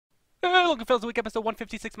Welcome, fellas, to week episode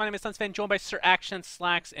 156. My name is SUNSfan, joined by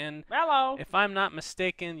SirActionSlacks, and Hello. if I'm not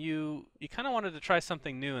mistaken, you kind of wanted to try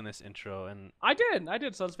something new in this intro, and I did,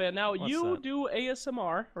 SUNSfan. Now What's you that? do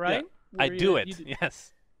ASMR, right? I Where do you- it.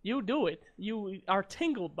 Yes. You do it. You are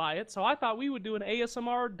tingled by it. So I thought we would do an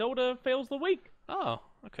ASMR Dota fails the week. Oh,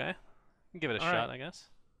 okay. Give it a All shot, right. I guess.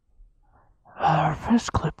 Our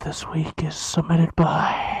first clip this week is submitted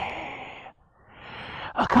by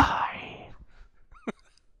a guy.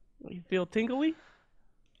 You feel tingly?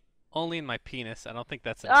 Only in my penis. I don't think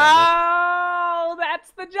that's intended. Oh,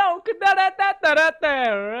 that's the joke.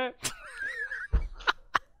 Da-da-da-da-da-da.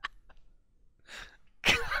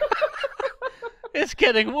 It's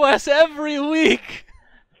getting worse every week.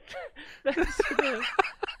 That's good.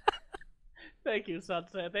 Thank you,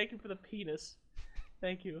 SUNSfan. Thank you for the penis.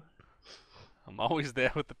 Thank you. I'm always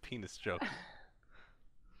there with the penis joke.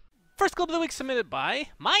 First clip of the week submitted by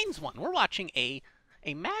Mine's One. We're watching a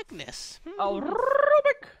Magnus. Oh,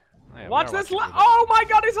 Rubik. Yeah, we Watch are this. watching Rubik. Oh my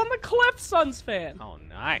God, he's on the cliff, SUNSfan. Oh,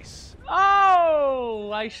 nice.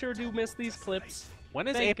 Oh, I sure do miss these clips. When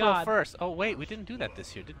is Thank April God. 1st? Oh, wait, we didn't do that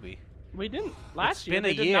this year, did we? We didn't last year. been a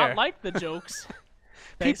They did year. not like the jokes.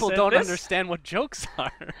 They People said don't this- understand what jokes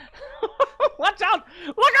are. Watch out!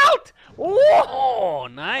 Look out! Whoa! Oh,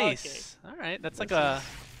 nice. All right, that's like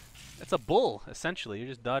that's a bull, essentially. You're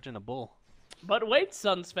just dodging a bull. But wait,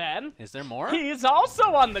 SUNSfan. Is there more? He's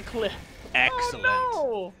also on the cliff. Excellent.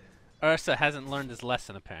 Oh Ursa hasn't learned his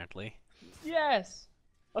lesson, apparently. no! Yes.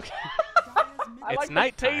 Okay. I It's like the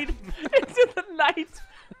nighttime. fade into the night.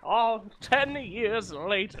 Oh, 10 years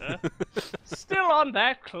later, still on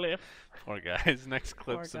that cliff. Poor guys. Next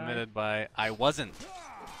clip Poor guy. submitted by I Wasn't.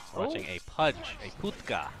 Watching a Pudge, a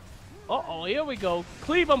Putka. Uh-oh, here we go.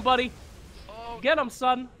 Cleave him, buddy. Get him,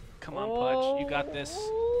 son. Come on, Pudge. You got this.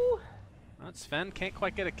 Oh. Oh, Sven can't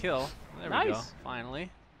quite get a kill. There we go. Nice.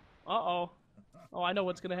 Finally. Uh-oh. Oh, I know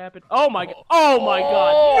what's gonna happen. Oh my God. Oh my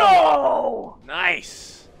God. No!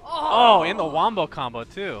 Nice. Oh, in the wombo combo,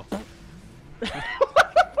 too.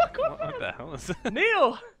 What the hell is that?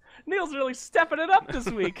 Neil's really stepping it up this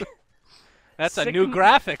week. That's a Sick new m-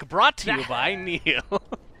 graphic brought to you by Neil.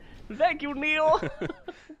 Thank you, Neil.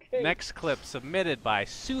 Okay. Next clip submitted by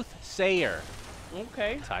Soothsayer.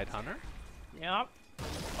 Okay. Tide Hunter. Yep.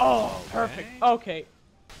 Oh, perfect. Okay.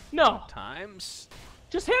 No, Times.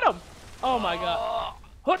 just hit him. Oh my God.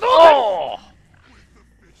 Oh!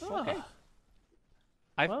 Okay.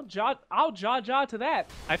 I- Well, I'll jaw to that.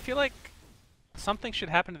 I feel like something should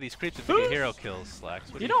happen to these creeps if they get hero kills,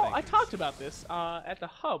 Slacks. What do You you know, think? I talked about this at the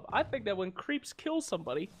hub. I think that when creeps kill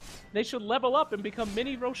somebody, they should level up and become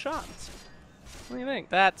mini Roshans. What do you think?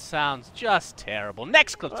 That sounds just terrible.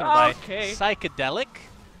 Next clip submitted Okay. by Psychedelic.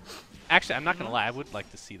 Actually, I'm not gonna lie. I would like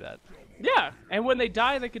to see that. Yeah, and when they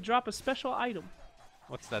die, they could drop a special item.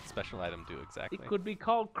 What's that special item do exactly? It could be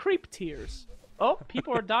called creep tears. Oh,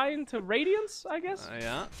 people are dying to radiance, I guess.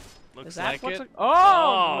 Yeah. Looks Is that like what's it.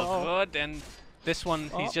 Oh, no. Good. And this one,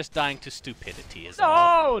 he's Oh. just dying to stupidity. Is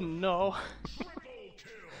all. Oh no.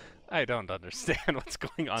 I don't understand what's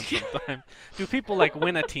going on sometimes. Do people like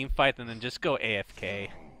win a team fight and then just go AFK?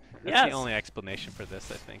 That's the Yes. only explanation for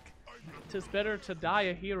this, I think. Tis better to die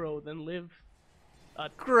a hero than live a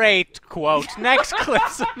Great quote. Next clip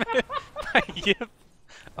submitted by Yip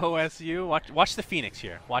OSU. Watch the Phoenix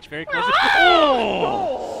here. Watch very closely.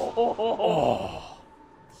 Oh.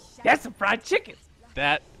 That's some fried chicken.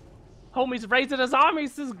 That, Homie's raising his arm, he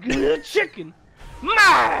says good chicken. Ma!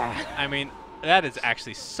 I mean, that is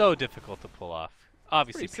actually so difficult to pull off.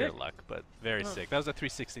 Obviously Pretty pure sick. luck, but very sick. That was a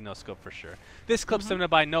 360 no scope for sure. This clip submitted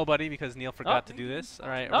by nobody because Neil forgot to do this. All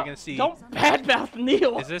right, we're gonna see. Don't badmouth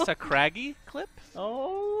Neil. Is this a Craggy clip?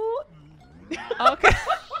 Oh. Okay.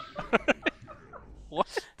 What?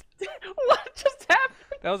 What just happened?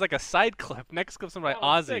 That was like a side clip. Next clip submitted by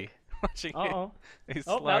Oh, Ozzy. sick. Watching Uh-oh. He's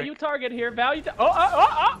Oh, like, value target here.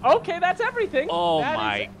 Okay, that's everything. Oh That is-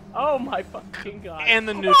 my- Oh my fucking God. and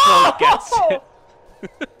the neutral gets it.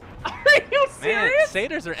 Are you Man, serious?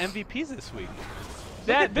 Satyrs are MVPs this week.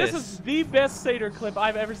 This is the best Satyr clip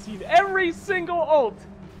I've ever seen. Every single ult.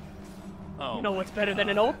 Oh, You know what's better than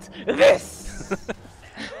an ult? This.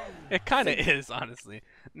 it kind of is, honestly.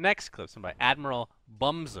 Next clip submitted by Admiral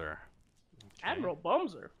Bumser. Admiral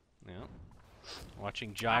Bumser. Yeah.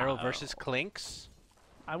 Watching Gyro versus Clinks.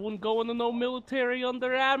 I wouldn't go into no military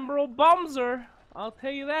under Admiral Bumser. I'll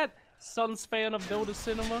tell you that. SUNSfan of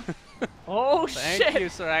Dotacinema. Oh Thank shit. you,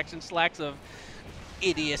 SirActionSlacks of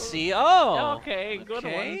idiocy. Oh. Okay, good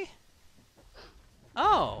okay. one.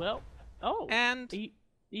 Oh. Well, oh. and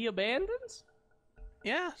He abandons?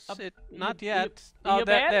 yes, Up- not he- yet. he Oh,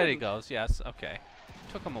 there he abandoned. goes. Yes. Okay.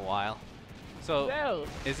 Took him a while. So, Well,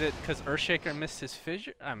 is it because Earthshaker missed his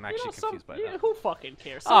fissure? I'm actually confused by that. who fucking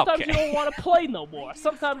cares? Sometimes Okay. you don't want to play no more.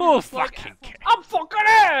 Sometimes Who you're just like, fucking cares? I'm fucking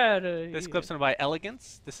out. This clip's gonna by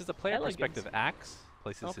Elegance. This is a player Elegance. perspective axe.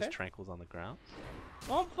 Places Okay. his tranquils on the ground.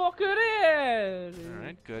 I'm fucking in.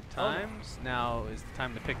 Alright, good times. Now is the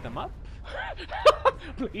time to pick them up.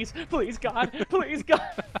 Please, please, God, please, God.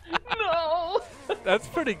 No. That's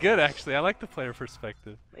pretty good, actually. I like the player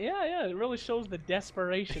perspective. Yeah, it really shows the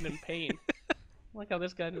desperation and pain. I like how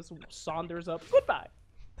this guy just saunders up. Goodbye.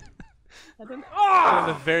 And then,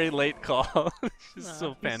 The very late call. Just so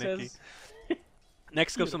he panicky. says,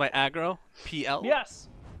 Next goes to my aggro, PL. yes.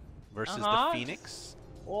 Versus Uh-huh. the Phoenix.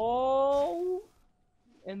 Oh.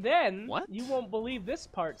 And then, What? you won't believe this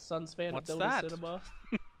part, SUNSfan What's of that? Dotacinema.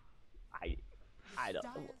 I don't.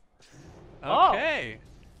 Oh. Okay.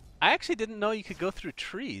 I actually didn't know you could go through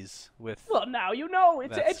trees with. Well, now you know.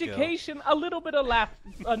 It's That skill. education, a little bit of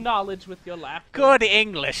knowledge with your laughter. Good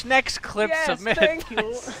English. Next clip Yes, submitted thank by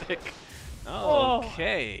you. Sick. Oh.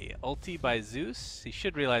 Okay. Ulti by Zeus. He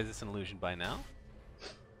should realize it's an illusion by now.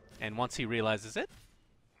 And once he realizes it,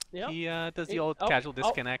 Yep. he does the old casual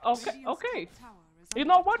disconnect. Okay, okay. You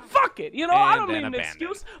know what? Fuck it. You know, I don't And need then an abandon.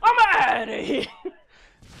 excuse. I'm out of here.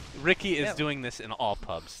 Ricky is Yeah. doing this in all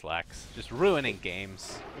pubs, Slacks. Just ruining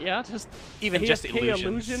games. Yeah, just Even just AFK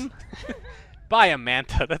illusions. illusion. Buy a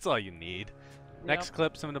Manta. That's all you need. Next Yep.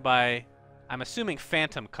 clip, someone to buy. I'm assuming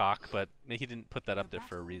Phantom Cock, but he didn't put that up there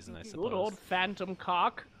for a reason, I suppose. Good old phantom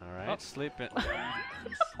cock. All right, Oh. sleep it.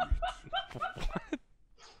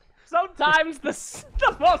 Sometimes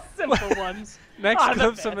the most simple ones. Next are the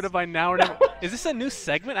clip, best. submitted by Now or Never. Is this a new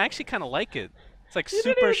segment? I actually kind of like it. It's like You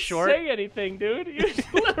super didn't short. say anything, dude. You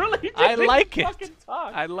literally didn't I like it. fucking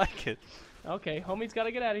talk. I like it. Okay, homie's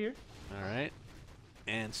gotta get out of here. All right.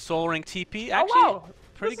 And Soul Ring TP. Oh, Actually, wow.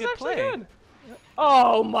 pretty This is good actually play. good.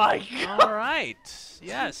 Oh my god. All right.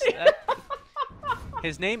 Yes.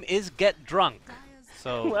 His name is Get Drunk.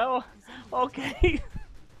 So Well, okay.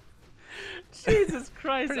 Jesus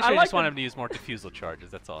Christ. pretty I sure I like just want him to use more diffusal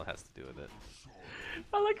charges. That's all it has to do with it.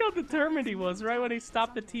 I like how determined he was right when he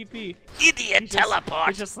stopped the TP. Idiot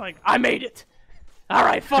He's just like, I made it. All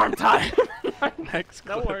right, farm time. Next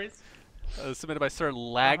No clip. worries. Submitted by Sir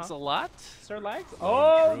Lags Uh-huh. a lot. Sir Lags?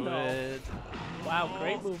 Oh no. Druid. Wow,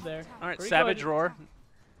 great move there. All right, Pretty Savage good. Roar.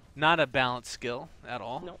 Not a balanced skill at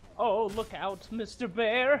all. No. Oh, look out, Mr.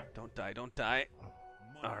 Bear. Don't die, don't die.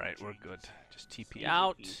 All right, we're good. Just TP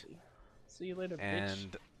out. Easy. See you later, bitch.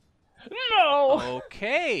 And No!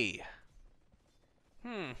 okay.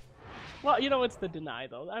 Well, you know, it's the deny,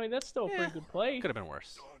 though. I mean, that's still a Yeah. pretty good play. Could have been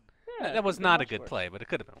worse. Yeah, That was could've been not a much good worse. play, but it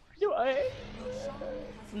could have been worse.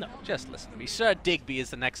 No. Just listen to me. Sir Digby is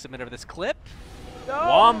the next submitter of this clip. No!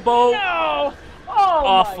 Wombo. No! Oh,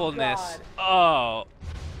 Awfulness. My God. Oh.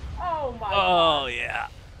 Oh, my Oh, God. yeah.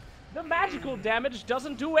 The magical damage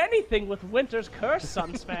doesn't do anything with Winter's Curse,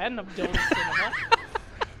 SUNSfan of Dotacinema.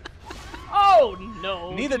 Oh,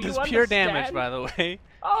 no. Neither Do you does pure damage, understand? by the way.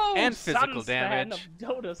 Oh, and physical SUNSfan damage.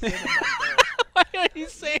 of Dotacinema. Why are you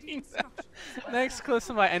saying that? Next clip,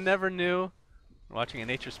 somebody I never knew. Watching a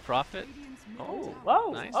Nature's Prophet. Oh,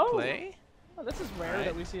 whoa. Nice oh. play. Oh, this is rare Alright.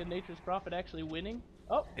 that we see a Nature's Prophet actually winning.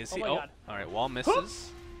 Oh, Is oh he? my Oh, God. all right. Wall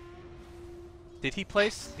misses. Did he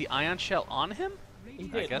place the Ion Shell on him? He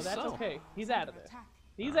did, I guess but that's so. okay. He's out of there.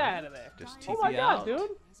 He's out of there. Just Oh my TP God, out. dude.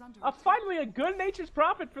 Finally a good Nature's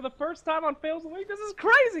Prophet for the first time on Fails of the Week. This is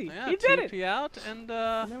crazy. Yeah, He did it. TP out and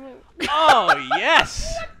And then we- oh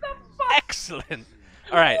yes, What the fuck? excellent.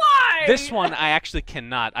 All right, Why? this one I actually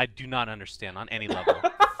cannot. I do not understand on any level.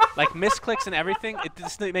 Like misclicks and everything.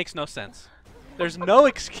 It makes no sense. There's no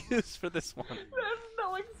excuse for this one. There's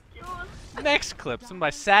no excuse. Next clip, something by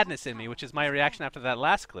Sadness in Me, which is my reaction after that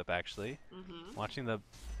last clip actually. Mm-hmm. Watching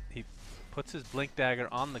he puts his blink dagger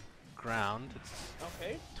on the ground. It's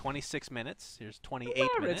Okay. 26 minutes. Here's 28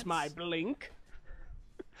 Where minutes. is my blink?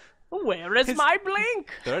 Where is His- my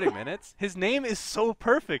blink? 30 minutes. His name is so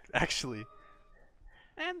perfect, actually.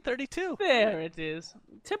 And 32. There it is.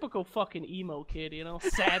 Typical fucking emo kid, you know?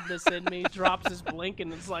 Sadness in me, drops his blink,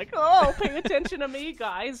 and it's like, oh, pay attention to me,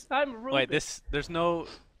 guys. I'm Rubik. Wait, there's no.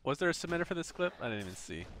 Was there a submitter for this clip? I didn't even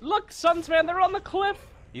see. Look, SUNSfan, they're on the cliff.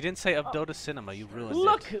 You didn't say of Dotacinema. You ruined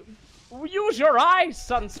Look, it. use your eyes,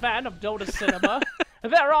 SUNSfan of Dotacinema.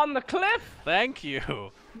 They're on the cliff. Thank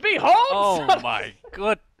you. Behold! Oh Sun- my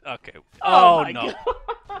good. Okay. Oh, Oh, my no.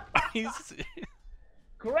 God. He's-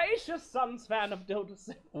 Gracious SUNSfan of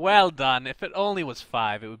Dotacinema. well done. If it only was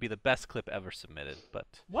 5, it would be the best clip ever submitted. But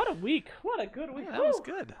What a week. What a good week. yeah, that was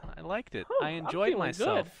Whew. good. I liked it. Whew, I I'm enjoyed feeling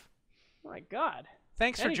myself. good. My God.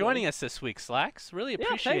 Thanks for Anyway. joining us this week, Slacks. Really Yeah,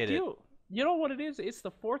 appreciate thank it. you. You know what it is? It's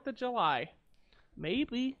the 4th of July.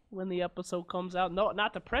 Maybe when the episode comes out. No,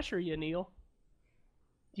 not to pressure you, Neil.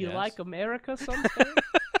 Do you Yes. like America, SUNSfan?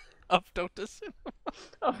 Of Dotacinema.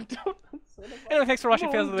 Oh, Dotacinema. Anyway, thanks for watching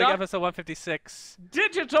Fails of the Week, Moonduck. episode 156.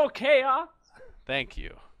 Digital chaos. Thank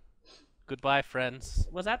you. Goodbye, friends.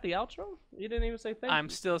 Was that the outro? You didn't even say thank I'm you.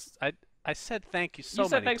 still. I said thank you so You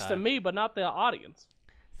said many thanks to times. me, but not the audience.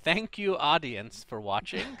 Thank you, audience, for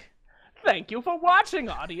watching. Thank you for watching,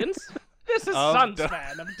 audience. This is Of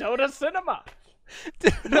SUNSfan of Dotacinema,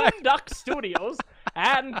 Moonduck Studios,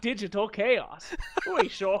 and Digital Chaos. We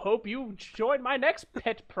sure hope you join my next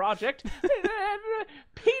pet project,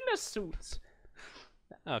 penis suits.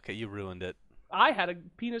 Okay, you ruined it. I had a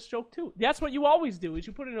penis joke too. That's what you always do, is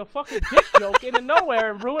you put in a fucking dick joke in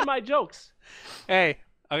nowhere and ruin my jokes. Hey,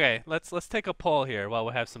 okay, let's take a poll here while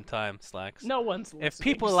we have some time, Slacks. No one's listening. If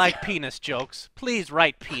people like penis jokes, please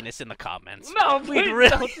write penis in the comments. No, We'd please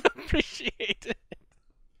really don't. appreciate it.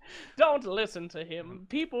 Don't listen to him.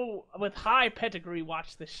 People with high pedigree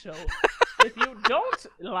watch this show. If you don't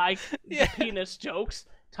like Yeah. the penis jokes,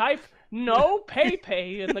 type no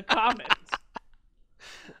pay in the comments.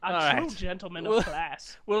 A All true right. gentleman Well- of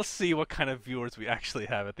class. We'll see what kind of viewers we actually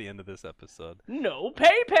have at the end of this episode. No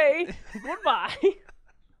pay. Goodbye.